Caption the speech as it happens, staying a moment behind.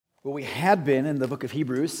Well, we had been in the book of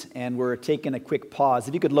Hebrews, and we're taking a quick pause.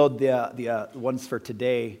 If you could load the ones for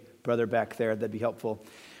today, brother, back there, that'd be helpful.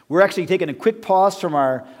 We're actually taking a quick pause from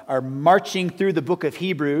our marching through the book of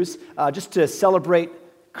Hebrews just to celebrate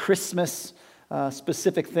Christmas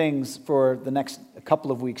specific things for the next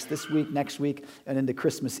couple of weeks, this week, next week, and into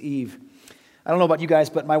Christmas Eve. I don't know about you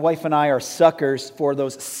guys, but my wife and I are suckers for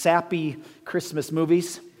those sappy Christmas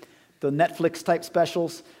movies, the Netflix-type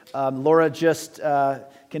specials. Laura just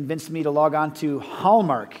convinced me to log on to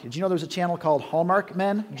Hallmark. Did you know there was a channel called Hallmark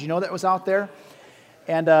Men? Did you know that was out there?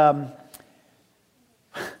 And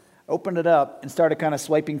opened it up and started kind of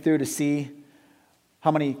swiping through to see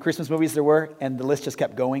how many Christmas movies there were, and the list just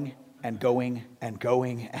kept going and going and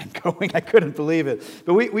going and going. I couldn't believe it.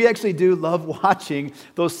 But we actually do love watching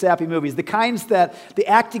those sappy movies. The kinds that the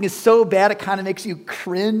acting is so bad it kind of makes you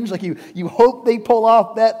cringe. Like you hope they pull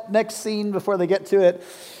off that next scene before they get to it.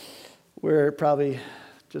 We're probably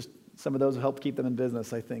just some of those will help keep them in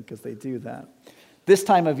business, I think, as they do that. This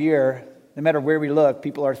time of year, no matter where we look,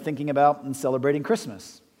 people are thinking about and celebrating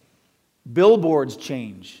Christmas. Billboards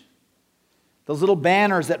change. Those little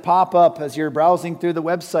banners that pop up as you're browsing through the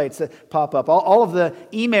websites that pop up. All of the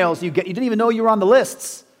emails you get, you didn't even know you were on the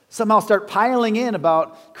lists, somehow start piling in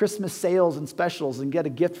about Christmas sales and specials and get a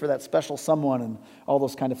gift for that special someone and all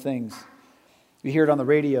those kind of things. You hear it on the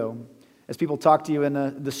radio as people talk to you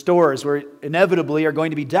in the stores where inevitably are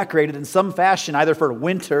going to be decorated in some fashion, either for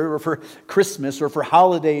winter or for Christmas or for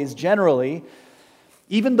holidays generally.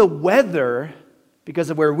 Even the weather, because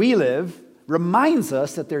of where we live, reminds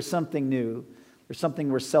us that there's something new. There's something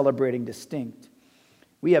we're celebrating distinct.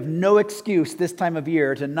 We have no excuse this time of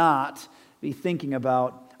year to not be thinking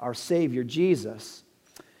about our Savior, Jesus.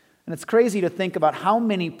 And it's crazy to think about how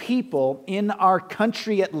many people in our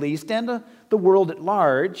country at least, and the world at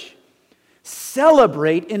large,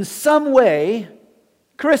 celebrate in some way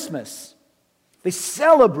Christmas. They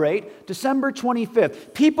celebrate December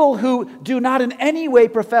 25th. People who do not in any way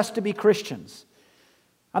profess to be Christians.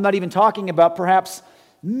 I'm not even talking about perhaps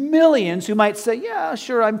millions who might say, yeah,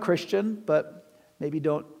 sure, I'm Christian, but maybe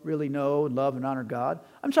don't really know, love, and honor God.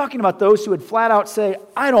 I'm talking about those who would flat out say,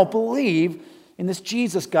 I don't believe in this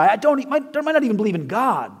Jesus guy. I might not even believe in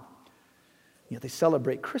God. Yet they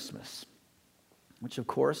celebrate Christmas, which of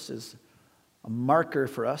course is a marker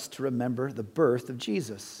for us to remember the birth of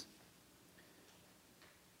Jesus.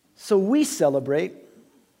 So we celebrate,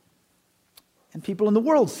 and people in the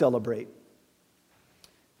world celebrate.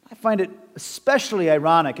 I find it especially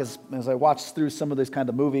ironic as I watch through some of these kind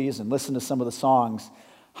of movies and listen to some of the songs,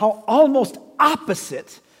 how almost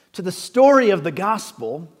opposite to the story of the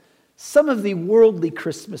gospel some of the worldly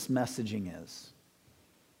Christmas messaging is.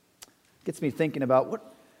 Gets me thinking about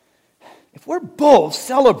if we're both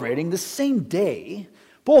celebrating the same day,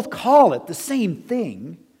 both call it the same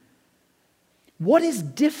thing, what is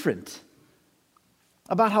different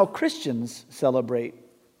about how Christians celebrate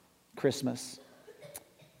Christmas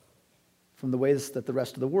from the ways that the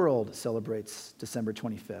rest of the world celebrates December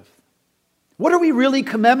 25th? What are we really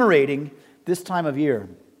commemorating this time of year?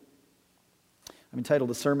 I've entitled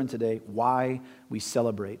the sermon today, Why We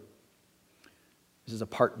Celebrate. This is a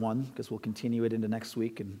part one, because we'll continue it into next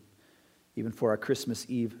week and even for our Christmas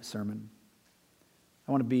Eve sermon.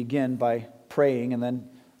 I want to begin by praying, and then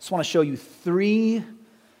I just want to show you three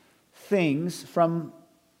things from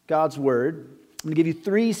God's Word. I'm going to give you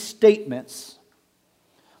three statements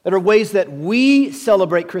that are ways that we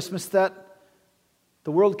celebrate Christmas that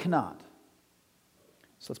the world cannot.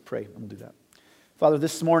 So let's pray, and we'll do that. Father,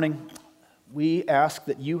 this morning, we ask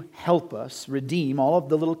that you help us redeem all of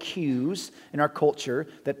the little cues in our culture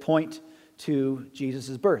that point to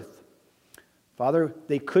Jesus' birth. Father,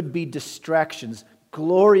 they could be distractions,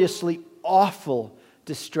 gloriously awful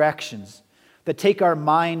distractions that take our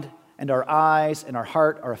mind and our eyes and our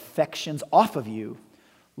heart, our affections off of you.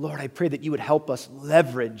 Lord, I pray that you would help us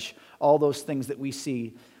leverage all those things that we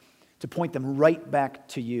see to point them right back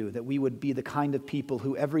to you, that we would be the kind of people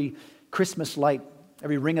who every Christmas light,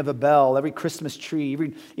 every ring of a bell, every Christmas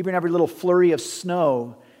tree, even every little flurry of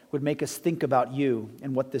snow would make us think about you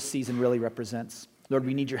and what this season really represents. Lord,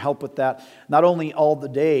 we need your help with that, not only all the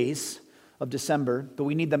days of December, but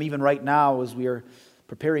we need them even right now as we are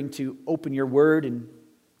preparing to open your word and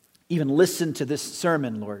even listen to this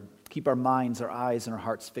sermon, Lord. Keep our minds, our eyes, and our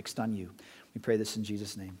hearts fixed on you. We pray this in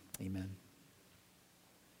Jesus' name. Amen.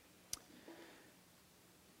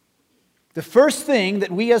 The first thing that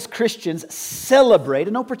we as Christians celebrate,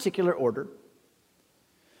 in no particular order,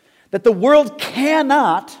 that the world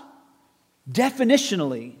cannot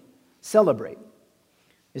definitionally celebrate,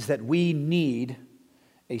 is that we need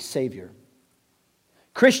a Savior.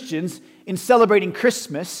 Christians, in celebrating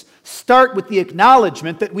Christmas, start with the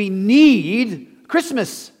acknowledgement that we need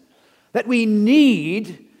Christmas, that we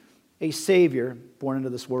need a Savior born into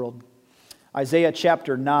this world. Isaiah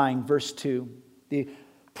chapter 9, verse 2. The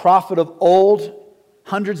prophet of old,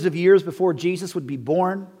 hundreds of years before Jesus would be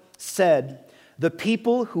born, said, "The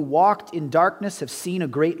people who walked in darkness have seen a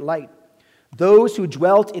great light. Those who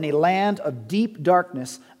dwelt in a land of deep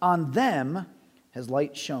darkness, on them has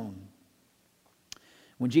light shone."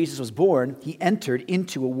 When Jesus was born, he entered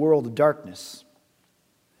into a world of darkness.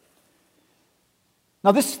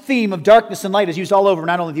 Now, this theme of darkness and light is used all over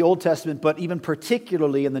not only the Old Testament, but even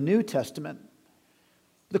particularly in the New Testament.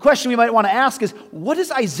 The question we might want to ask is, what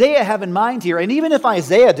does Isaiah have in mind here? And even if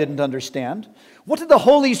Isaiah didn't understand, what did the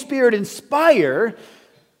Holy Spirit inspire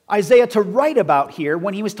Isaiah to write about here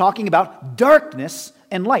when he was talking about darkness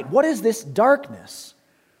and light? What is this darkness?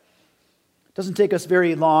 It doesn't take us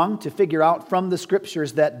very long to figure out from the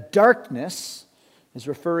Scriptures that darkness is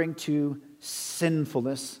referring to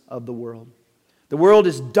sinfulness of the world. The world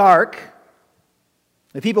is dark.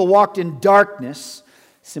 The people walked in darkness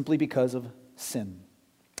simply because of sin.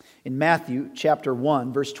 In Matthew chapter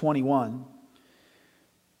 1, verse 21,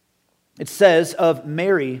 it says of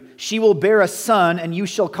Mary, "She will bear a son, and you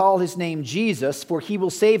shall call his name Jesus, for he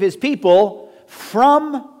will save his people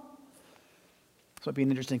from..." This might be an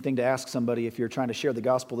interesting thing to ask somebody if you're trying to share the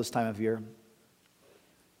gospel this time of year.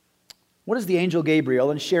 What is the angel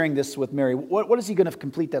Gabriel, in sharing this with Mary, what is he going to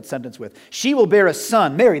complete that sentence with? "She will bear a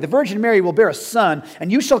son." Mary, the Virgin Mary, will bear a son,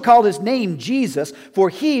 and you shall call his name Jesus, for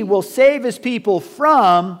he will save his people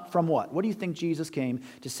from what? What do you think Jesus came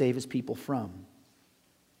to save his people from?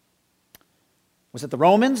 Was it the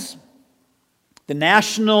Romans? The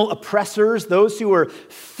national oppressors, those who were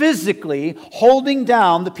physically holding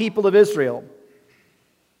down the people of Israel?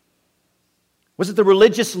 Was it the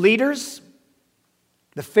religious leaders?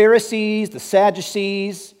 The Pharisees, the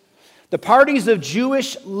Sadducees, the parties of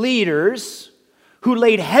Jewish leaders who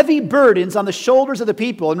laid heavy burdens on the shoulders of the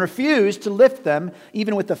people and refused to lift them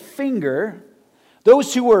even with a finger.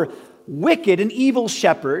 Those who were wicked and evil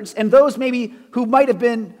shepherds, and those maybe who might have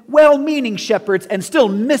been well-meaning shepherds and still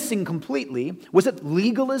missing completely. Was it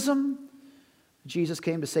legalism Jesus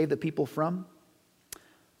came to save the people from?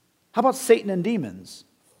 How about Satan and demons?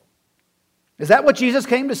 Is that what Jesus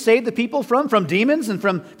came to save the people from? From demons and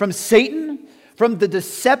from Satan? From the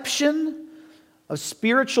deception of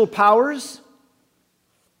spiritual powers?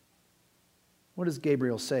 What does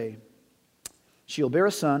Gabriel say? "She will bear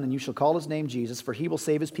a son, and you shall call his name Jesus, for he will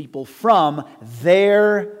save his people from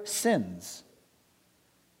their sins."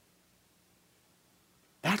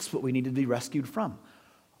 That's what we need to be rescued from.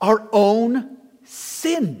 Our own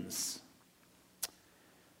sins.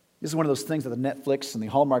 This is one of those things that the Netflix and the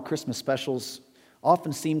Hallmark Christmas specials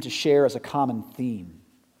often seem to share as a common theme.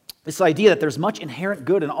 This idea that there's much inherent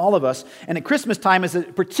good in all of us, and at Christmas time is a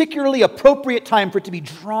particularly appropriate time for it to be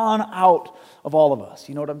drawn out of all of us.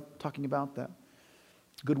 You know what I'm talking about? That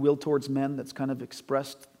goodwill towards men that's kind of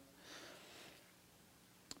expressed.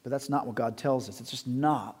 But that's not what God tells us. It's just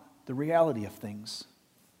not the reality of things.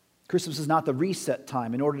 Christmas is not the reset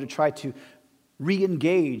time in order to try to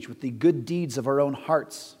re-engage with the good deeds of our own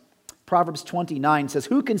hearts. Proverbs 29 says,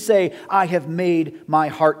 "Who can say, 'I have made my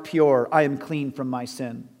heart pure, I am clean from my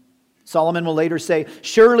sin'?" Solomon will later say,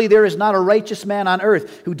 "Surely there is not a righteous man on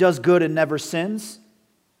earth who does good and never sins."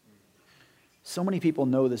 So many people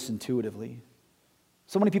know this intuitively.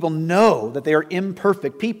 So many people know that they are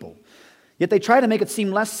imperfect people, yet they try to make it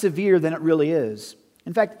seem less severe than it really is.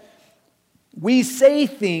 In fact, we say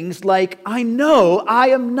things like, "I know I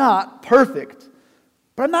am not perfect,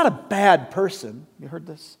 but I'm not a bad person." You heard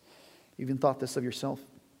this? You even thought this of yourself?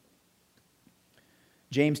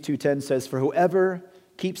 James 2:10 says, "For whoever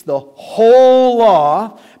keeps the whole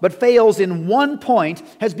law but fails in one point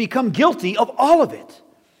has become guilty of all of it.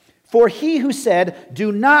 For he who said,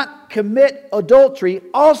 'Do not commit adultery,'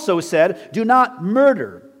 also said, 'Do not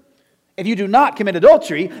murder.' If you do not commit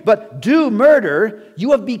adultery, but do murder,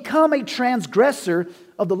 you have become a transgressor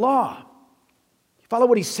of the law." You follow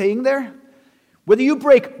what he's saying there? Whether you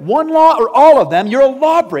break one law or all of them, you're a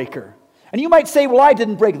lawbreaker. And you might say, "Well, I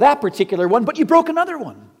didn't break that particular one," but you broke another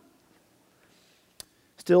one.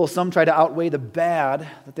 Still, some try to outweigh the bad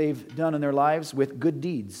that they've done in their lives with good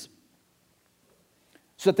deeds.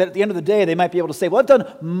 So that at the end of the day, they might be able to say, "Well, I've done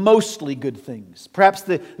mostly good things." Perhaps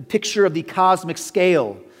the picture of the cosmic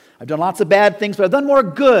scale. I've done lots of bad things, but I've done more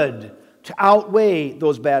good to outweigh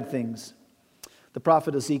those bad things. The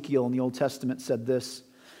prophet Ezekiel in the Old Testament said this,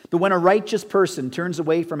 "But when a righteous person turns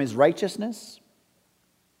away from his righteousness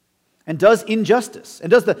and does injustice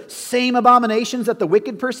and does the same abominations that the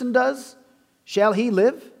wicked person does, Shall he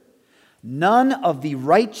live? None of the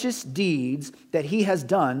righteous deeds that he has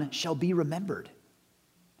done shall be remembered.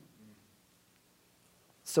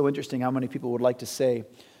 It's so interesting how many people would like to say,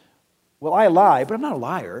 well, I lie, but I'm not a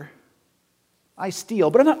liar. I steal,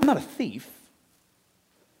 but I'm not a thief.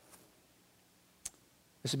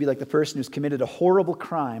 This would be like the person who's committed a horrible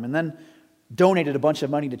crime and then donated a bunch of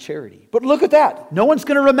money to charity. But look at that. No one's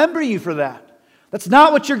going to remember you for that. That's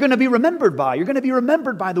not what you're going to be remembered by. You're going to be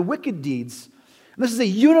remembered by the wicked deeds. And this is a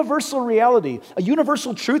universal reality, a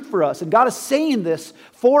universal truth for us. And God is saying this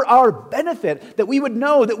for our benefit, that we would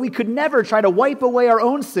know that we could never try to wipe away our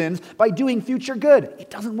own sins by doing future good. It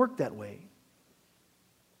doesn't work that way.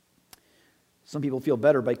 Some people feel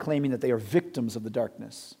better by claiming that they are victims of the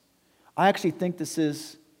darkness. I actually think this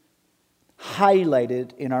is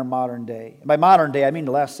highlighted in our modern day. And by modern day, I mean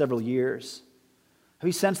the last several years. Have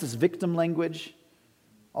you sensed this victim language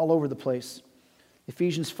all over the place?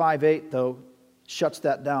 Ephesians 5:8, though, shuts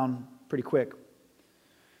that down pretty quick.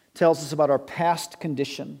 Tells us about our past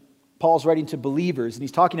condition. Paul's writing to believers, and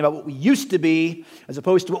he's talking about what we used to be as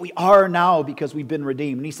opposed to what we are now because we've been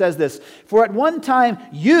redeemed. And he says this, "For at one time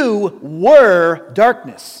you were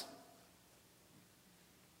darkness,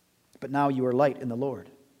 but now you are light in the Lord."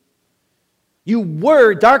 You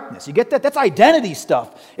were darkness. You get that? That's identity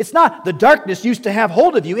stuff. It's not the darkness used to have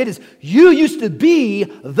hold of you. It is you used to be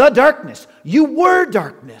the darkness. You were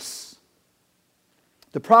darkness.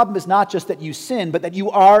 The problem is not just that you sin, but that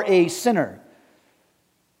you are a sinner.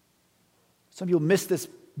 Some people miss this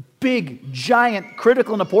big, giant,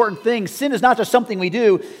 critical, and important thing. Sin is not just something we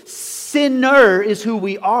do. Sinner is who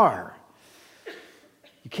we are.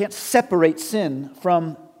 You can't separate sin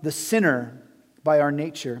from the sinner by our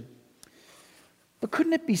nature. But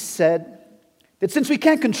couldn't it be said that since we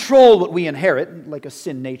can't control what we inherit, like a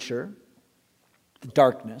sin nature, the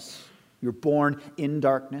darkness, you're born in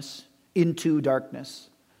darkness, into darkness,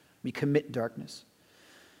 we commit darkness,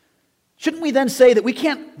 shouldn't we then say that we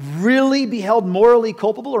can't really be held morally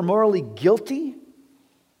culpable or morally guilty?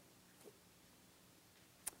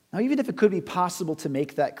 Now, even if it could be possible to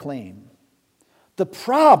make that claim, the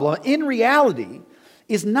problem in reality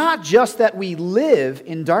is not just that we live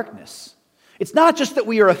in darkness. It's not just that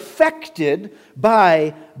we are affected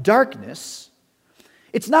by darkness.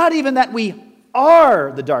 It's not even that we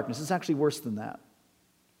are the darkness. It's actually worse than that.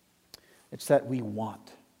 It's that we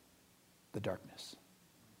want the darkness.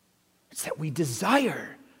 It's that we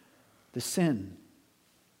desire the sin.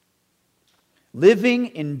 Living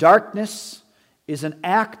in darkness is an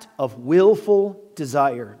act of willful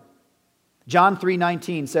desire. John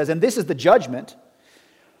 3:19 says, "And this is the judgment.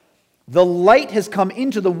 The light has come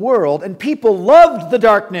into the world, and people loved the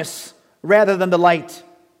darkness rather than the light,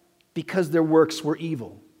 because their works were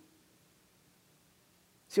evil."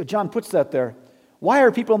 See how John puts that there? Why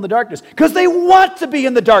are people in the darkness? Because they want to be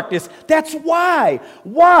in the darkness. That's why.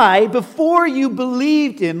 Why, before you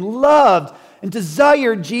believed in, loved, and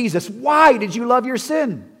desired Jesus, why did you love your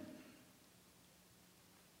sin?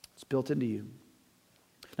 It's built into you.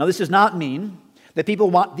 Now, this does not mean that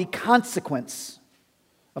people want the consequence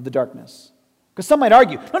of the darkness. Because some might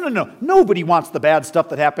argue, no, nobody wants the bad stuff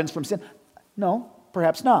that happens from sin. No,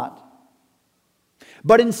 perhaps not.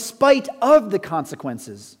 But in spite of the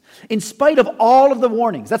consequences, in spite of all of the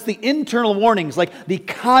warnings, that's the internal warnings, like the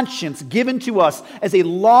conscience given to us as a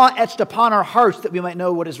law etched upon our hearts that we might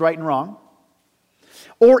know what is right and wrong,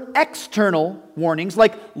 or external warnings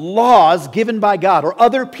like laws given by God or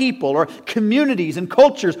other people or communities and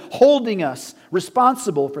cultures holding us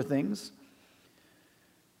responsible for things,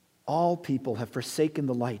 all people have forsaken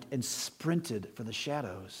the light and sprinted for the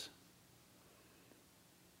shadows.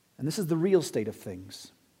 And this is the real state of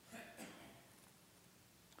things.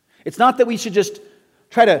 It's not that we should just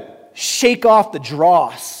try to shake off the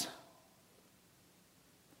dross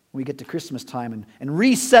when we get to Christmas time and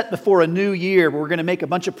reset before a new year where we're going to make a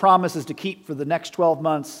bunch of promises to keep for the next 12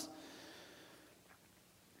 months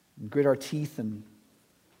and grit our teeth and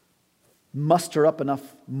muster up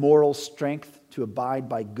enough moral strength to abide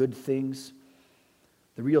by good things.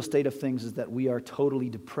 The real state of things is that we are totally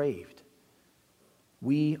depraved.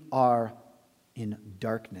 We are in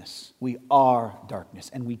darkness. We are darkness,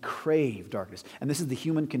 and we crave darkness. And this is the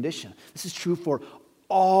human condition. This is true for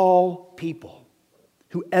all people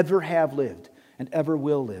who ever have lived and ever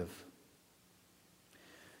will live.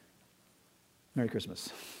 Merry Christmas.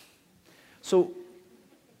 So,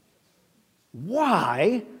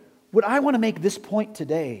 why would I want to make this point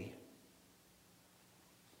today?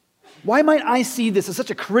 Why might I see this as such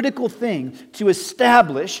a critical thing to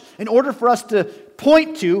establish in order for us to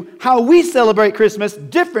point to how we celebrate Christmas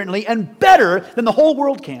differently and better than the whole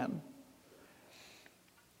world can?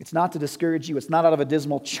 It's not to discourage you. It's not out of a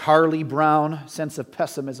dismal Charlie Brown sense of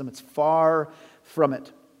pessimism. It's far from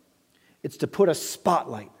it. It's to put a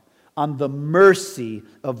spotlight on the mercy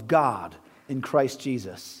of God in Christ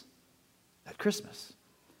Jesus at Christmas.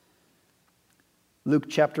 Luke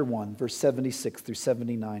chapter 1, verse 76 through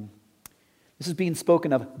 79. This is being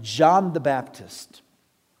spoken of John the Baptist,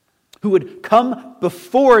 who would come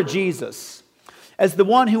before Jesus as the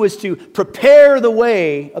one who was to prepare the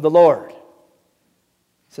way of the Lord.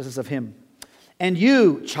 It says this of him. And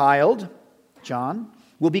you, child, John,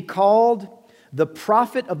 will be called the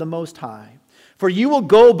prophet of the Most High. For you will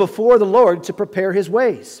go before the Lord to prepare his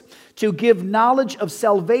ways, to give knowledge of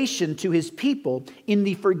salvation to his people in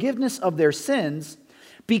the forgiveness of their sins,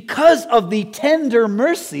 because of the tender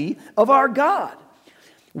mercy of our God,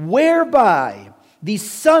 whereby the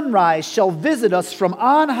sunrise shall visit us from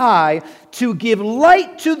on high to give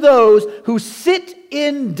light to those who sit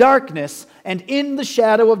in darkness and in the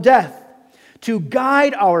shadow of death, to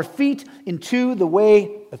guide our feet into the way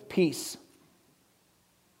of peace.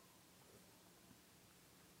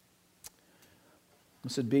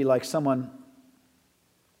 This would be like someone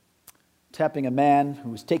tapping a man who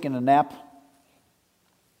was taking a nap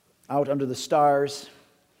out under the stars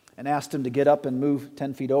and asked him to get up and move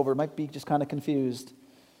 10 feet over. Might be just kind of confused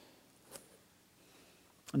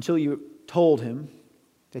until you told him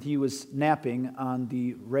that he was napping on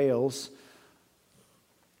the rails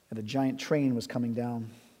and a giant train was coming down.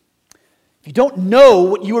 If you don't know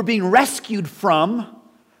what you are being rescued from,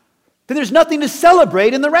 then there's nothing to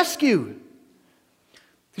celebrate in the rescue.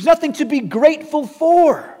 There's nothing to be grateful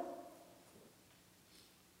for.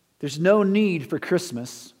 There's no need for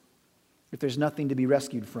Christmas if there's nothing to be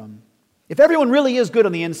rescued from. If everyone really is good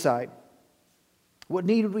on the inside, what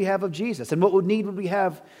need would we have of Jesus? And what need would we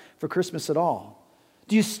have for Christmas at all?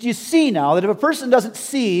 Do you see now that if a person doesn't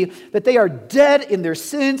see that they are dead in their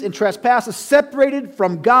sins and trespasses, separated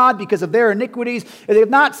from God because of their iniquities, and they have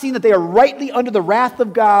not seen that they are rightly under the wrath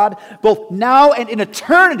of God, both now and in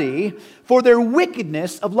eternity, for their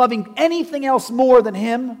wickedness of loving anything else more than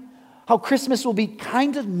Him, how Christmas will be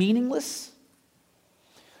kind of meaningless?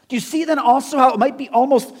 Do you see then also how it might be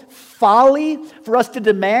almost folly for us to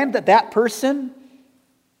demand that that person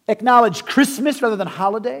acknowledge Christmas rather than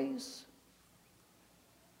holidays?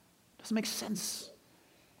 Doesn't make sense.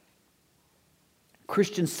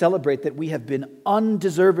 Christians celebrate that we have been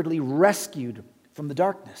undeservedly rescued from the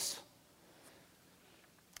darkness.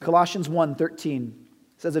 Colossians 1:13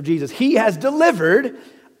 says of Jesus, He has delivered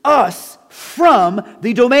us from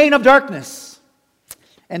the domain of darkness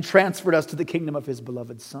and transferred us to the kingdom of His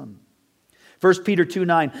beloved Son. 1 Peter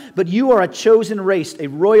 2:9, but you are a chosen race, a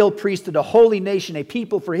royal priesthood, a holy nation, a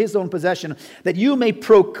people for His own possession, that you may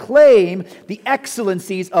proclaim the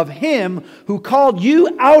excellencies of Him who called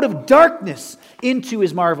you out of darkness into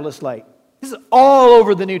His marvelous light. This is all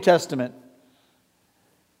over the New Testament.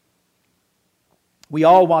 We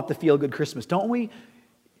all want the feel-good Christmas, don't we?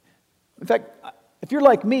 In fact, if you're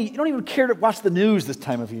like me, you don't even care to watch the news this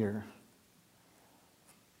time of year.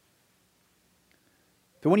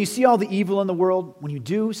 But when you see all the evil in the world, when you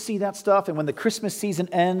do see that stuff, and when the Christmas season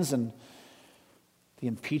ends and the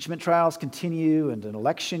impeachment trials continue and an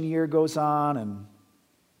election year goes on and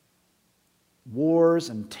wars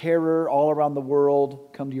and terror all around the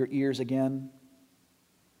world come to your ears again,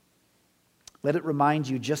 let it remind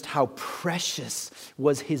you just how precious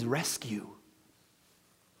was His rescue.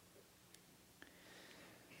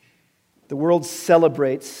 The world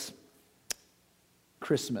celebrates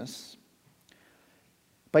Christmas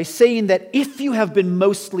by saying that if you have been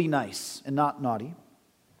mostly nice and not naughty,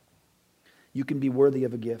 you can be worthy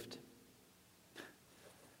of a gift.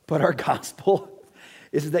 But our gospel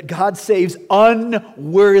is that God saves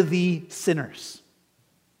unworthy sinners.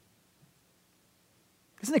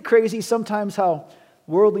 Isn't it crazy sometimes how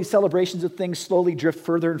worldly celebrations of things slowly drift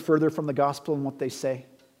further and further from the gospel and what they say?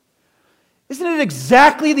 Isn't it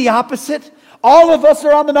exactly the opposite? All of us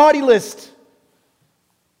are on the naughty list.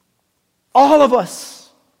 All of us.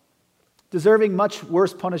 Deserving much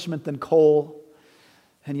worse punishment than coal,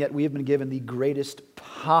 and yet we have been given the greatest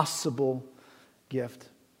possible gift.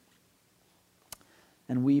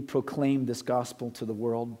 And we proclaim this gospel to the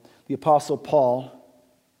world. The Apostle Paul,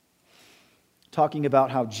 talking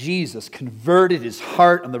about how Jesus converted his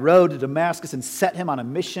heart on the road to Damascus and set him on a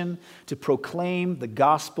mission to proclaim the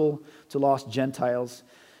gospel to lost Gentiles,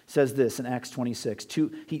 says this in Acts 26.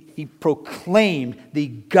 He proclaimed the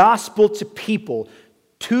gospel to people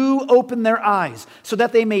to open their eyes so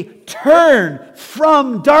that they may turn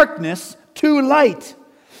from darkness to light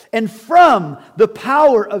and from the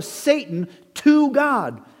power of Satan to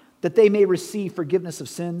God, that they may receive forgiveness of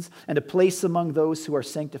sins and a place among those who are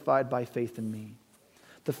sanctified by faith in me.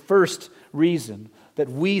 The first reason that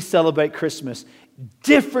we celebrate Christmas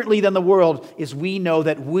differently than the world is we know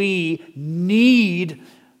that we need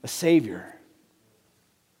a Savior.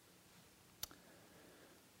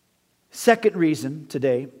 Second reason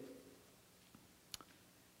today,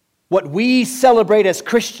 what we celebrate as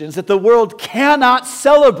Christians that the world cannot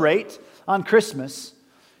celebrate on Christmas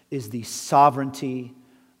is the sovereignty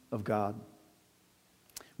of God.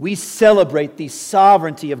 We celebrate the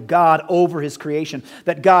sovereignty of God over His creation,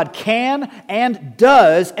 that God can and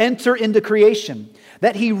does enter into creation,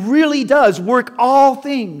 that He really does work all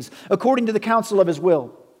things according to the counsel of His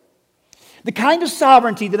will. The kind of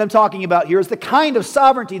sovereignty that I'm talking about here is the kind of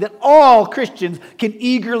sovereignty that all Christians can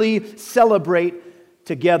eagerly celebrate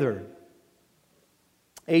together.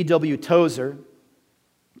 A.W. Tozer,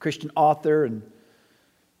 Christian author and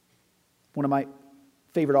one of my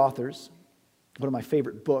favorite authors, one of my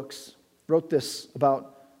favorite books, wrote this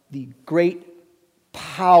about the great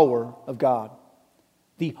power of God,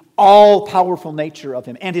 the all-powerful nature of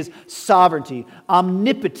Him, and His sovereignty,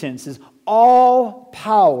 omnipotence, His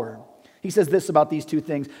all-power. He says this about these two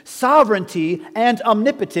things: sovereignty and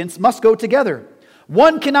omnipotence must go together.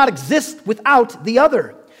 One cannot exist without the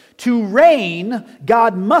other. To reign,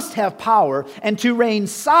 God must have power, and to reign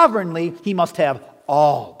sovereignly, He must have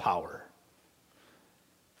all power.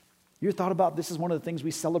 You ever thought about this as one of the things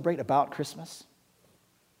we celebrate about Christmas?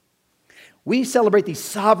 We celebrate the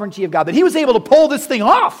sovereignty of God, that He was able to pull this thing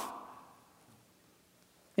off.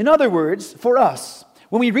 In other words, for us,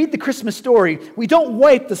 when we read the Christmas story, we don't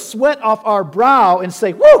wipe the sweat off our brow and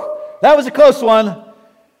say, "Whew, that was a close one.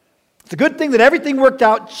 It's a good thing that everything worked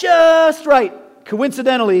out just right,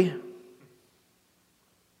 coincidentally."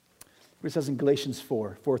 It says in Galatians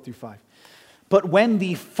 4:4-5. But when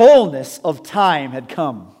the fullness of time had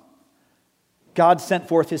come, God sent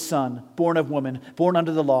forth His Son, born of woman, born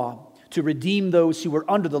under the law, to redeem those who were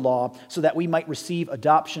under the law, so that we might receive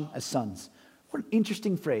adoption as sons. What an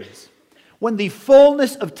interesting phrase. When the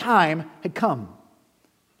fullness of time had come.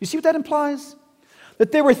 You see what that implies?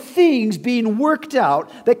 That there were things being worked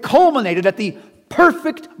out that culminated at the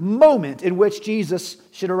perfect moment in which Jesus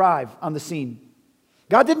should arrive on the scene.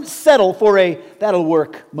 God didn't settle for a that'll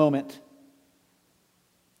work moment.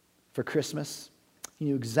 For Christmas, He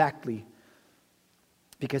knew exactly,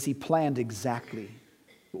 because He planned exactly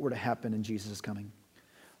what were to happen in Jesus' coming.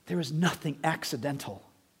 There was nothing accidental.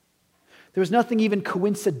 There was nothing even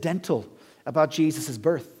coincidental about Jesus'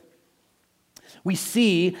 birth. We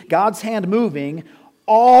see God's hand moving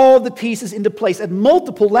all the pieces into place at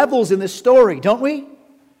multiple levels in this story, don't we?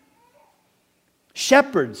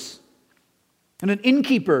 Shepherds and an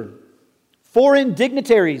innkeeper, foreign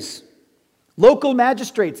dignitaries, local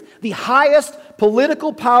magistrates, the highest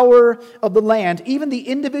political power of the land, even the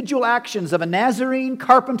individual actions of a Nazarene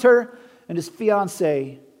carpenter and his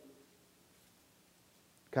fiancée.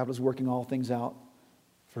 God was working all things out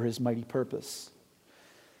for His mighty purpose.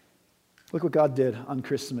 Look what God did on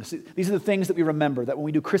Christmas. These are the things that we remember, that when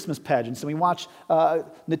we do Christmas pageants and we watch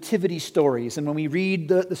nativity stories, and when we read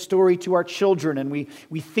the story to our children and we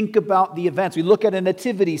think about the events, we look at a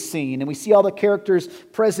nativity scene and we see all the characters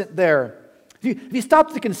present there. If you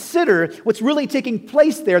stop to consider what's really taking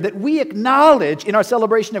place there, that we acknowledge in our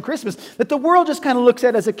celebration of Christmas, that the world just kind of looks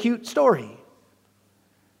at as a cute story.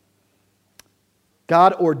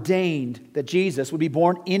 God ordained that Jesus would be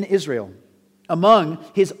born in Israel, among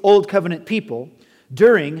His old covenant people,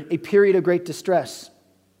 during a period of great distress.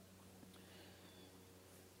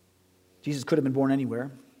 Jesus could have been born anywhere,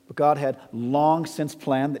 but God had long since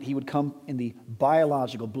planned that He would come in the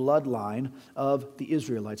biological bloodline of the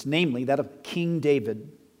Israelites, namely that of King David.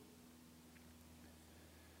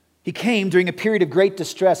 He came during a period of great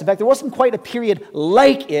distress. In fact, there wasn't quite a period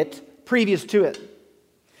like it previous to it.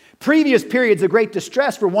 Previous periods of great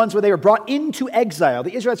distress were ones where they were brought into exile.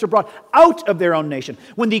 The Israelites were brought out of their own nation.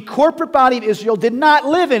 When the corporate body of Israel did not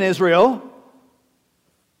live in Israel,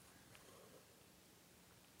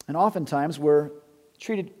 and oftentimes were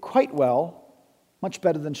treated quite well, much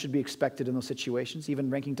better than should be expected in those situations,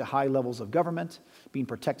 even ranking to high levels of government, being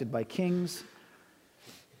protected by kings.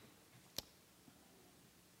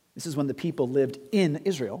 This is when the people lived in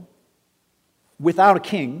Israel, without a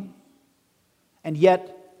king, and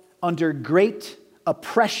yet under great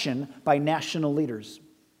oppression by national leaders.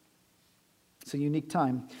 It's a unique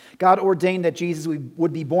time. God ordained that Jesus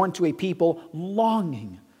would be born to a people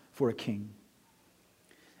longing for a king.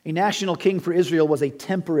 A national king for Israel was a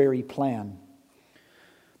temporary plan.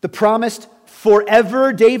 The promised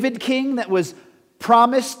forever David king that was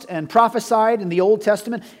promised and prophesied in the Old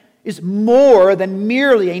Testament, is more than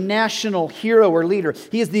merely a national hero or leader.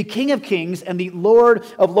 He is the King of Kings and the Lord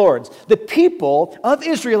of Lords. The people of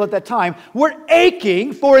Israel at that time were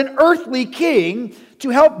aching for an earthly king to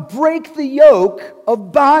help break the yoke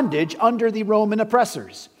of bondage under the Roman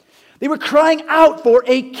oppressors. They were crying out for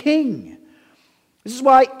a king. This is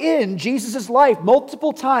why in Jesus' life,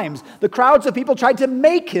 multiple times, the crowds of people tried to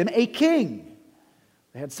make him a king.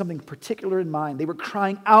 They had something particular in mind. They were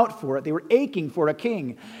crying out for it. They were aching for a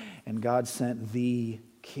king. And God sent the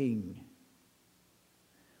king.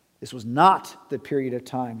 This was not the period of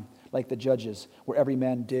time like the Judges, where every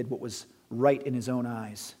man did what was right in his own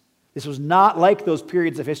eyes. This was not like those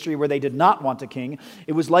periods of history where they did not want a king.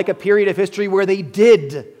 It was like a period of history where they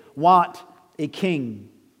did want a king.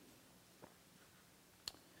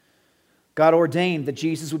 God ordained that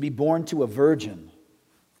Jesus would be born to a virgin.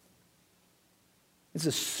 It's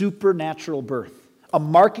a supernatural birth. A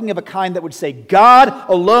marking of a kind that would say, God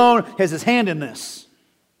alone has his hand in this.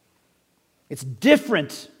 It's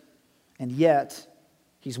different, and yet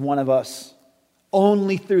he's one of us.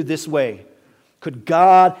 Only through this way could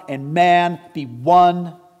God and man be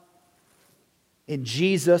one in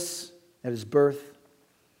Jesus at his birth.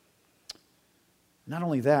 Not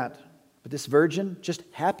only that, but this virgin just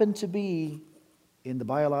happened to be in the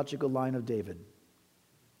biological line of David.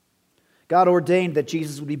 God ordained that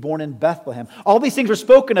Jesus would be born in Bethlehem. All these things were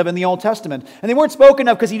spoken of in the Old Testament. And they weren't spoken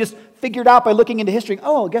of because he just figured out by looking into history,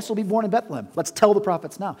 oh, I guess he'll be born in Bethlehem. Let's tell the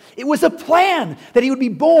prophets now. It was a plan that he would be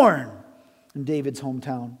born in David's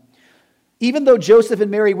hometown. Even though Joseph and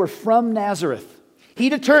Mary were from Nazareth, he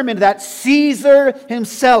determined that Caesar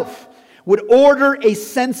himself would order a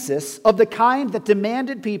census of the kind that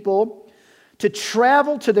demanded people to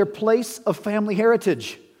travel to their place of family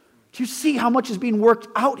heritage. Do you see how much is being worked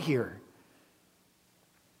out here?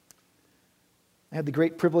 I had the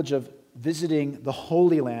great privilege of visiting the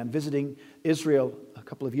Holy Land, visiting Israel a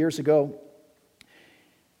couple of years ago.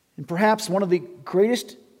 And perhaps one of the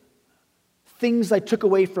greatest things I took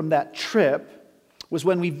away from that trip was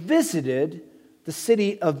when we visited the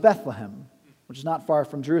city of Bethlehem, which is not far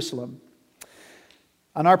from Jerusalem.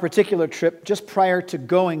 On our particular trip, just prior to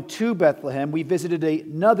going to Bethlehem, we visited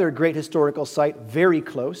another great historical site very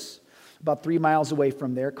close, about 3 miles away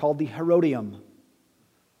from there, called the Herodium.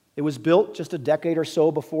 It was built just a decade or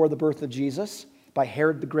so before the birth of Jesus by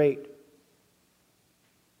Herod the Great.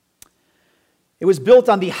 It was built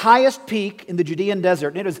on the highest peak in the Judean desert,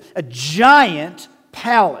 and it was a giant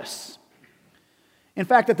palace. In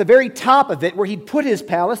fact, at the very top of it, where he'd put his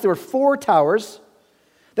palace, there were 4 towers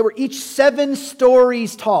that were each 7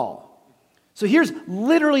 stories tall. So here's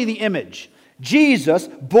literally the image. Jesus,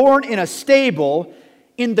 born in a stable,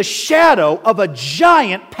 in the shadow of a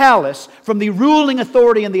giant palace from the ruling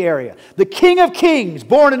authority in the area. The King of Kings,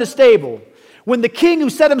 born in a stable, when the king who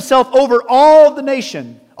set himself over all the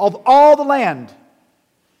nation, of all the land,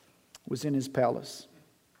 was in his palace.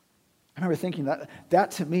 I remember thinking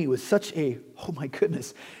that to me was such a, oh my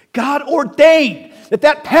goodness, God ordained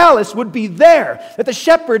that palace would be there, that the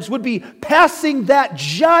shepherds would be passing that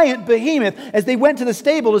giant behemoth as they went to the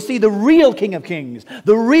stable to see the real King of Kings,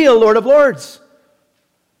 the real Lord of Lords.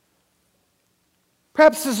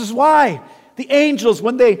 Perhaps this is why the angels,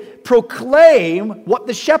 when they proclaim what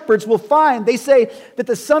the shepherds will find, they say that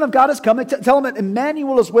the Son of God has come. They tell them that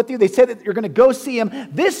Emmanuel is with you. They say that you're going to go see him.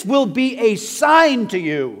 This will be a sign to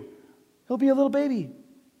you. He'll be a little baby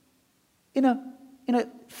in a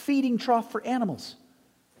feeding trough for animals,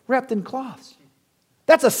 wrapped in cloths.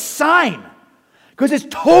 That's a sign, because it's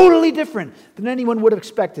totally different than anyone would have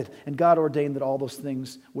expected. And God ordained that all those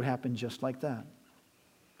things would happen just like that.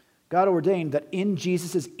 God ordained that in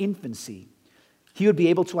Jesus' infancy, he would be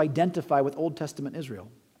able to identify with Old Testament Israel.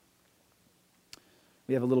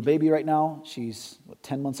 We have a little baby right now. She's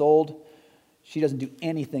 10 months old. She doesn't do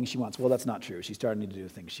anything she wants. Well, that's not true. She's starting to do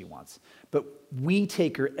things she wants. But we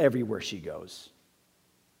take her everywhere she goes.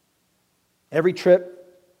 Every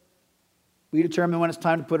trip, we determine when it's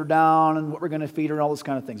time to put her down and what we're going to feed her and all those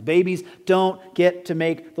kind of things. Babies don't get to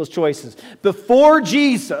make those choices. Before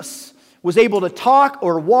Jesus was able to talk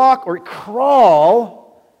or walk or crawl,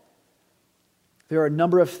 there are a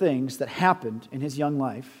number of things that happened in his young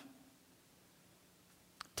life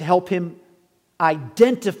to help him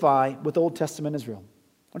identify with Old Testament Israel.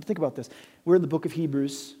 I want to think about this. We're in the book of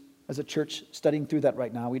Hebrews as a church studying through that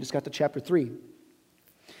right now. We just got to chapter 3.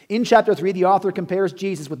 In chapter 3, the author compares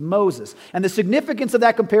Jesus with Moses. And the significance of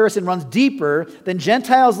that comparison runs deeper than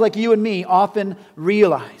Gentiles like you and me often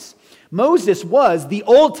realize. Moses was the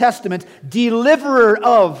Old Testament deliverer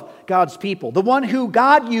of God's people, the one who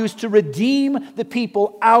God used to redeem the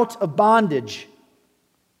people out of bondage,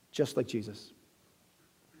 just like Jesus.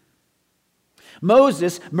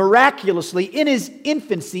 Moses miraculously, in his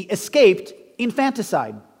infancy, escaped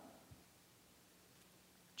infanticide,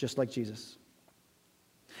 just like Jesus.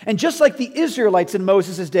 And just like the Israelites in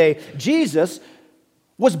Moses' day, Jesus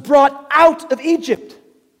was brought out of Egypt.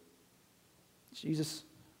 Jesus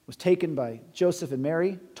was taken by Joseph and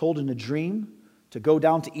Mary, told in a dream to go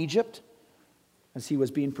down to Egypt as he was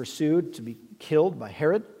being pursued to be killed by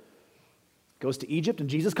Herod. Goes to Egypt, and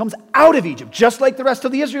Jesus comes out of Egypt, just like the rest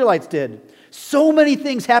of the Israelites did. So many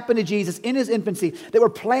things happened to Jesus in his infancy that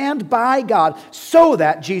were planned by God so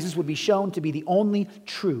that Jesus would be shown to be the only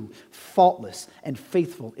true, faultless, and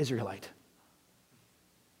faithful Israelite.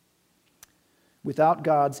 Without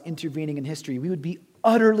God's intervening in history, we would be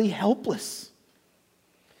utterly helpless.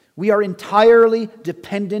 We are entirely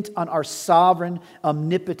dependent on our sovereign,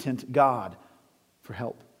 omnipotent God for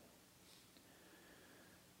help.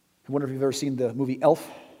 I wonder if you've ever seen the movie Elf.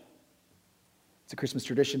 It's a Christmas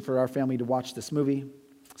tradition for our family to watch this movie.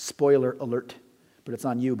 Spoiler alert, but it's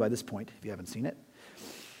on you by this point if you haven't seen it.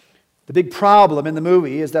 The big problem in the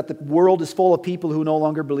movie is that the world is full of people who no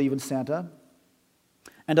longer believe in Santa.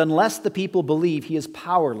 And unless the people believe, he is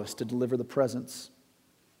powerless to deliver the presents.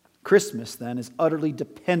 Christmas, then, is utterly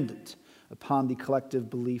dependent upon the collective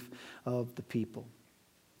belief of the people.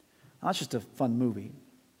 Now, that's just a fun movie.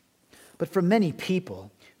 But for many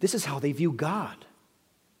people, this is how they view God.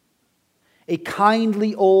 A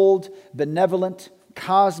kindly, old, benevolent,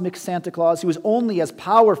 cosmic Santa Claus who is only as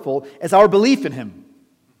powerful as our belief in him.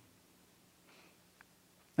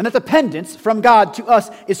 And that dependence from God to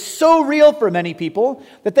us is so real for many people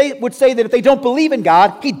that they would say that if they don't believe in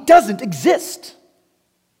God, he doesn't exist.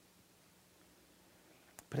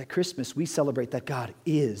 But at Christmas, we celebrate that God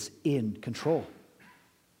is in control.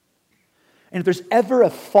 And if there's ever a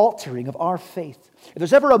faltering of our faith, if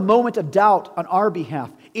there's ever a moment of doubt on our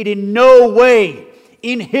behalf, it in no way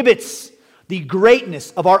inhibits the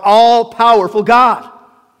greatness of our all-powerful God.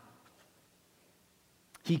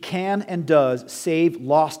 He can and does save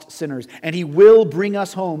lost sinners, and he will bring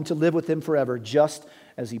us home to live with him forever, just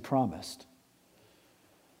as he promised.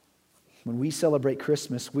 When we celebrate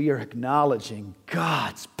Christmas, we are acknowledging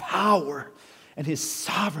God's power and his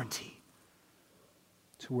sovereignty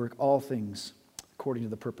to work all things according to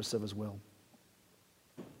the purpose of his will.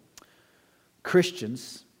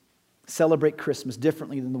 Christians celebrate Christmas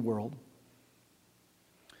differently than the world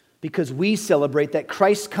because we celebrate that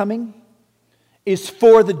Christ's coming is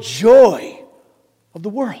for the joy of the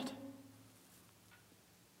world.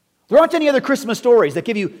 There aren't any other Christmas stories that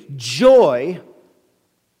give you joy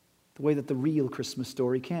the way that the real Christmas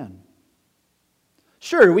story can.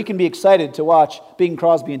 Sure, we can be excited to watch Bing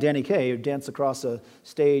Crosby and Danny Kaye dance across a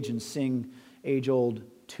stage and sing age-old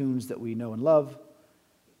tunes that we know and love,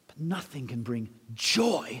 but nothing can bring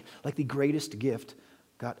joy like the greatest gift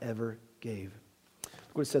God ever gave.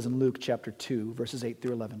 Look what it says in Luke chapter 2, verses 8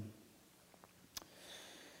 through 11.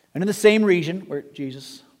 And in the same region where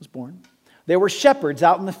Jesus was born, there were shepherds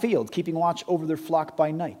out in the field, keeping watch over their flock by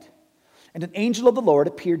night. And an angel of the Lord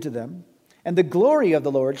appeared to them, and the glory of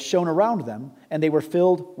the Lord shone around them, and they were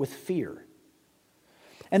filled with fear.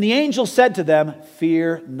 And the angel said to them,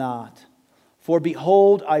 "Fear not, for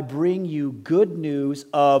behold, I bring you good news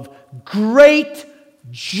of great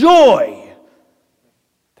joy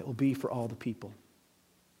that will be for all the people.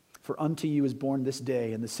 For unto you is born this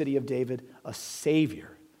day in the city of David a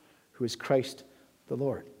Savior, who is Christ the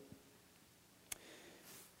Lord."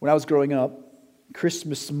 When I was growing up,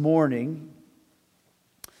 Christmas morning,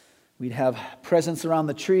 we'd have presents around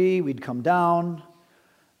the tree, we'd come down.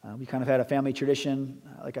 We kind of had a family tradition,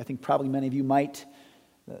 like I think probably many of you might.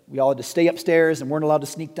 We all had to stay upstairs and weren't allowed to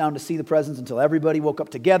sneak down to see the presents until everybody woke up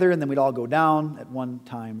together, and then we'd all go down at one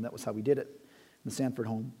time. That was how we did it in the Sanford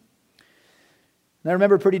home. And I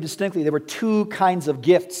remember pretty distinctly there were two kinds of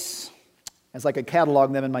gifts, as I could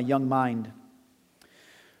catalog them in my young mind.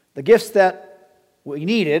 The gifts that we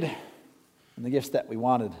needed and the gifts that we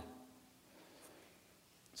wanted.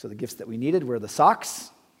 So the gifts that we needed were the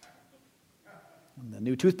socks and the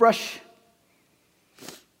new toothbrush.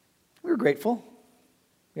 We were grateful.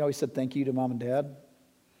 We always said thank you to Mom and Dad.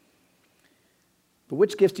 But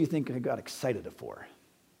which gifts do you think I got excited for?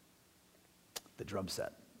 The drum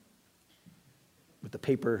set. With the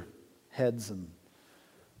paper heads and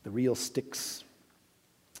the real sticks.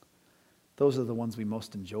 Those are the ones we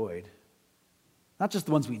most enjoyed. Not just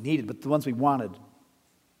the ones we needed, but the ones we wanted.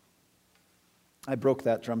 I broke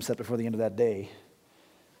that drum set before the end of that day.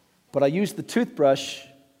 But I used the toothbrush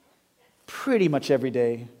pretty much every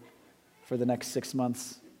day for the next 6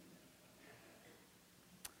 months.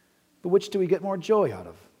 But which do we get more joy out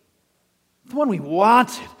of? The one we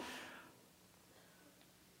wanted.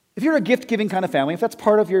 If you're a gift-giving kind of family, if that's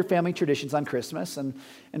part of your family traditions on Christmas, and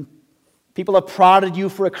people have prodded you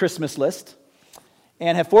for a Christmas list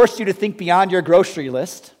and have forced you to think beyond your grocery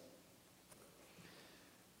list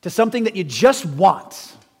to something that you just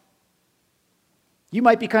want, you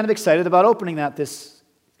might be kind of excited about opening that this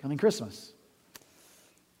coming Christmas.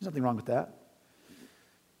 There's nothing wrong with that.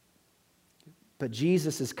 But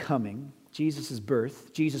Jesus is coming, Jesus'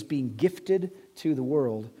 birth, Jesus being gifted to the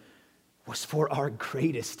world was for our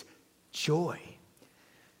greatest joy.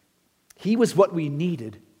 He was what we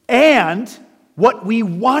needed and what we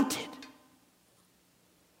wanted.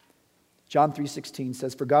 John 3:16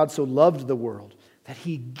 says, "For God so loved the world that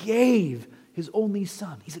He gave His only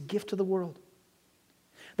Son." He's a gift to the world.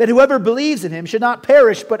 "That whoever believes in Him should not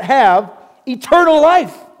perish but have eternal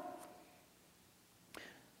life."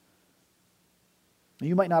 Now,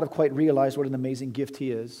 you might not have quite realized what an amazing gift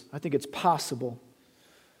He is. I think it's possible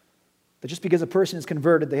that just because a person is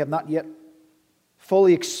converted, they have not yet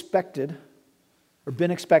fully expected or been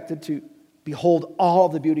expected to behold all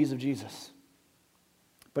the beauties of Jesus.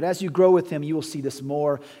 But as you grow with Him, you will see this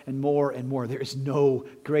more and more and more. There is no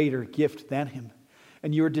greater gift than Him.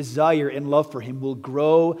 And your desire and love for Him will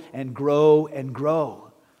grow and grow and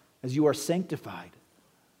grow as you are sanctified.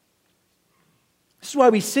 This is why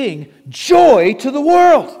we sing, "Joy to the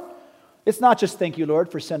world." It's not just thank you,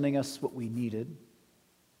 Lord, for sending us what we needed,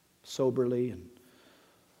 soberly and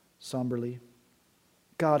somberly.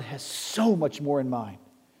 God has so much more in mind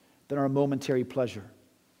than our momentary pleasure,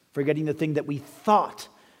 forgetting the thing that we thought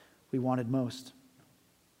we wanted most.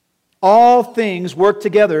 All things work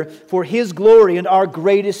together for His glory and our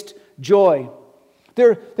greatest joy.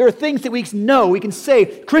 There are things that we know, we can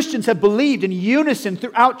say Christians have believed in unison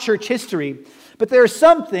throughout church history. But there are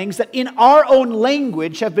some things that in our own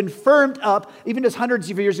language have been firmed up even just hundreds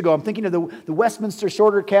of years ago. I'm thinking of the Westminster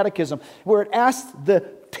Shorter Catechism, where it asks the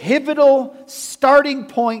pivotal starting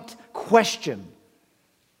point question: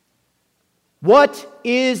 what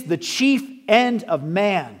is the chief end of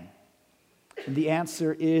man? And the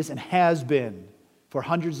answer is, and has been for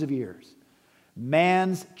hundreds of years,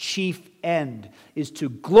 man's chief end is to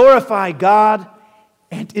glorify God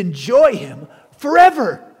and enjoy Him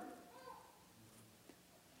forever.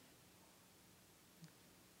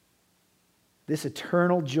 This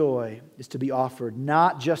eternal joy is to be offered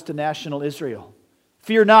not just to national Israel.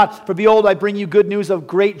 "Fear not, for behold, I bring you good news of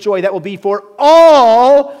great joy that will be for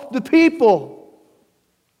all the people."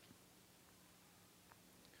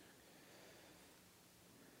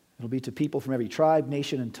 It'll be to people from every tribe,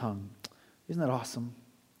 nation, and tongue. Isn't that awesome?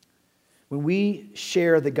 When we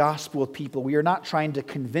share the gospel with people, we are not trying to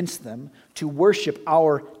convince them to worship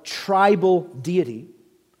our tribal deity,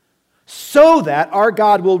 so that our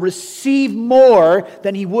God will receive more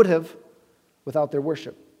than He would have without their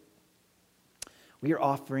worship. We are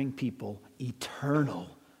offering people eternal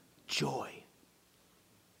joy.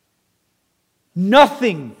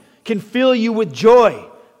 Nothing can fill you with joy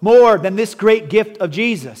more than this great gift of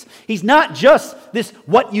Jesus. He's not just this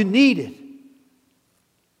what you needed.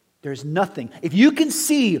 There's nothing. If you can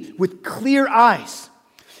see with clear eyes,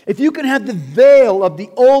 if you can have the veil of the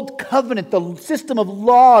old covenant, the system of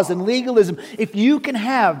laws and legalism, if you can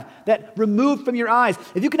have that removed from your eyes,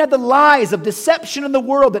 if you can have the lies of deception in the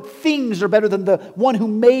world that things are better than the one who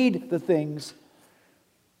made the things,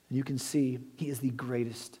 you can see He is the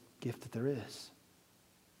greatest gift that there is.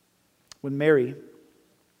 When Mary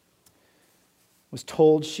was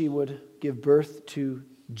told she would give birth to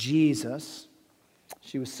Jesus,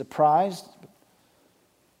 she was surprised,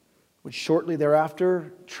 would shortly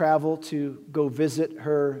thereafter travel to go visit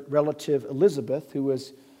her relative Elizabeth, who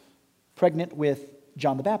was pregnant with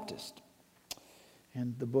John the Baptist.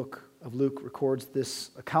 And the book of Luke records this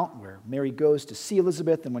account where Mary goes to see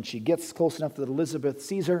Elizabeth, and when she gets close enough that Elizabeth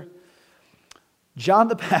sees her, John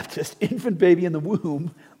the Baptist, infant baby in the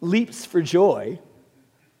womb, leaps for joy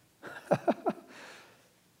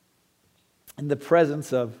in the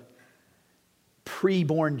presence of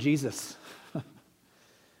pre-born Jesus.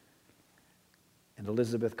 And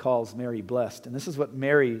Elizabeth calls Mary blessed. And this is what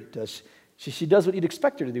Mary does. She does what you'd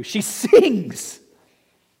expect her to do. She sings.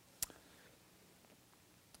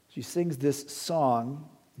 She sings this song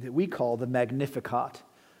that we call the Magnificat.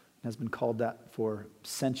 It has been called that for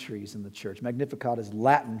centuries in the church. Magnificat is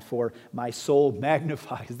Latin for "my soul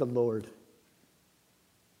magnifies the Lord."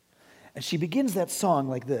 And she begins that song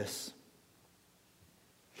like this.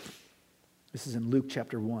 This is in Luke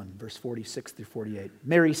chapter 1, verse 46 through 48.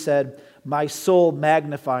 Mary said, "My soul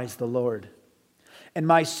magnifies the Lord, and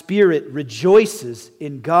my spirit rejoices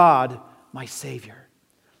in God, my Savior.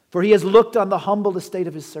 For He has looked on the humble estate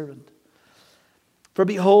of His servant. For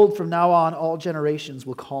behold, from now on all generations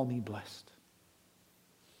will call me blessed.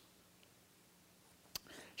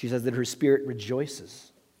 She says that her spirit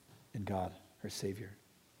rejoices in God, her Savior.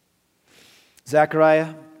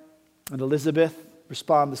 Zechariah and Elizabeth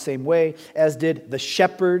respond the same way, as did the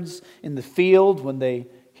shepherds in the field when they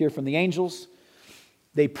hear from the angels.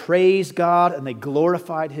 They praised God and they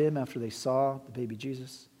glorified Him after they saw the baby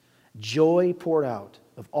Jesus. Joy poured out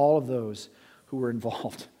of all of those who were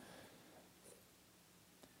involved.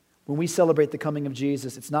 When we celebrate the coming of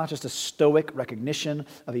Jesus, it's not just a stoic recognition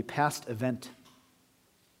of a past event.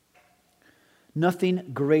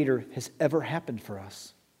 Nothing greater has ever happened for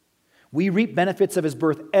us. We reap benefits of His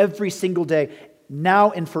birth every single day,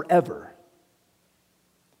 now and forever.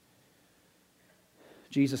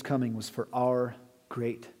 Jesus' coming was for our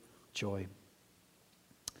great joy.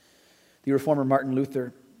 The reformer Martin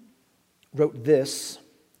Luther wrote this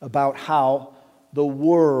about how the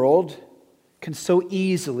world can so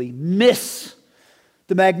easily miss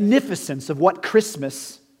the magnificence of what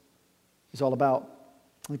Christmas is all about.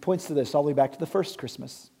 And he points to this all the way back to the first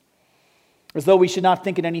Christmas. As though we should not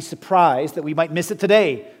think it any surprise that we might miss it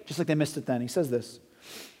today, just like they missed it then. He says this: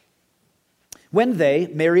 when they,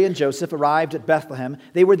 Mary and Joseph, arrived at Bethlehem,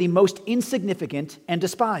 they were the most insignificant and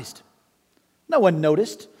despised. No one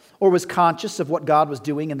noticed or was conscious of what God was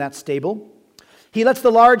doing in that stable. He lets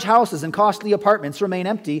the large houses and costly apartments remain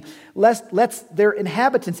empty, lets their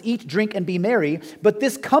inhabitants eat, drink, and be merry, but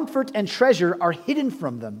this comfort and treasure are hidden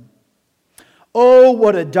from them. Oh,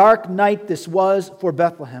 what a dark night this was for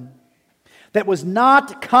Bethlehem, that was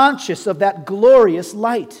not conscious of that glorious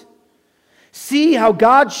light. See how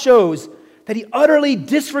God shows that He utterly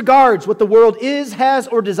disregards what the world is, has,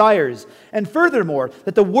 or desires. And furthermore,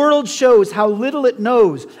 that the world shows how little it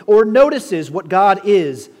knows or notices what God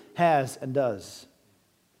is, has, and does.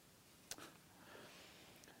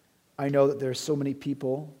 I know that there are so many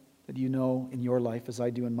people that you know in your life, as I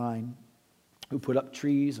do in mine, who put up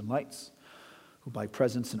trees and lights, who buy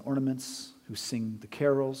presents and ornaments, who sing the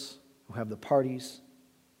carols, who have the parties,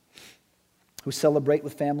 who celebrate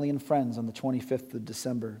with family and friends on the 25th of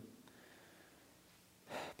December.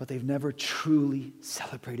 But they've never truly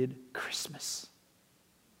celebrated Christmas.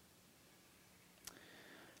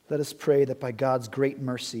 Let us pray that by God's great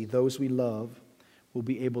mercy, those we love will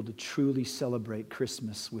be able to truly celebrate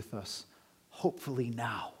Christmas with us, hopefully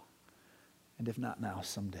now, and if not now,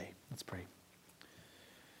 someday. Let's pray.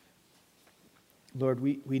 Lord,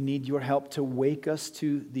 we need your help to wake us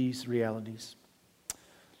to these realities.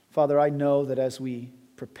 Father, I know that as we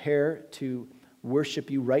prepare to worship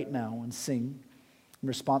you right now and sing in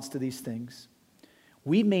response to these things,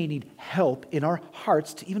 we may need help in our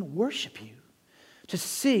hearts to even worship you, to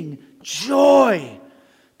sing joy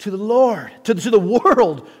to the Lord, to the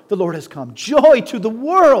world. The Lord has come. Joy to the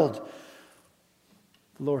world.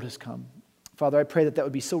 The Lord has come. Father, I pray that that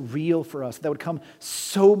would be so real for us, that would come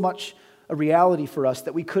so much a reality for us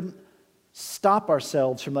that we couldn't stop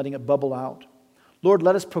ourselves from letting it bubble out. Lord,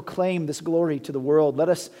 let us proclaim this glory to the world. Let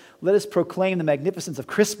us proclaim the magnificence of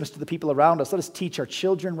Christmas to the people around us. Let us teach our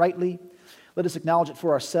children rightly. Let us acknowledge it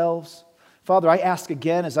for ourselves. Father, I ask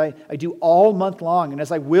again, as I do all month long, and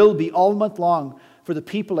as I will be all month long for the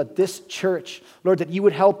people at this church, Lord, that you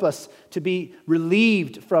would help us to be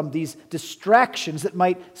relieved from these distractions that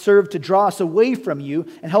might serve to draw us away from you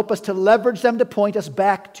and help us to leverage them to point us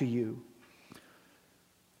back to you.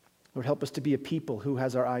 Lord, help us to be a people who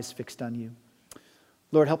has our eyes fixed on you.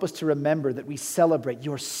 Lord, help us to remember that we celebrate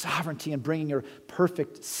your sovereignty in bringing your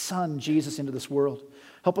perfect Son, Jesus, into this world.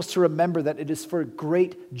 Help us to remember that it is for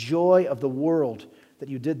great joy of the world that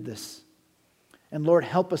you did this. And Lord,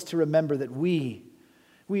 help us to remember that we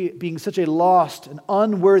being such a lost and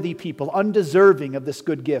unworthy people, undeserving of this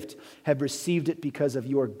good gift, have received it because of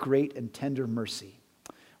your great and tender mercy.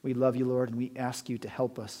 We love you, Lord, and we ask you to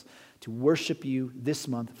help us to worship you this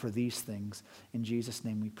month for these things. In Jesus'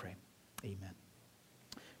 name we pray. Amen.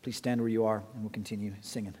 Please stand where you are, and we'll continue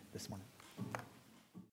singing this morning.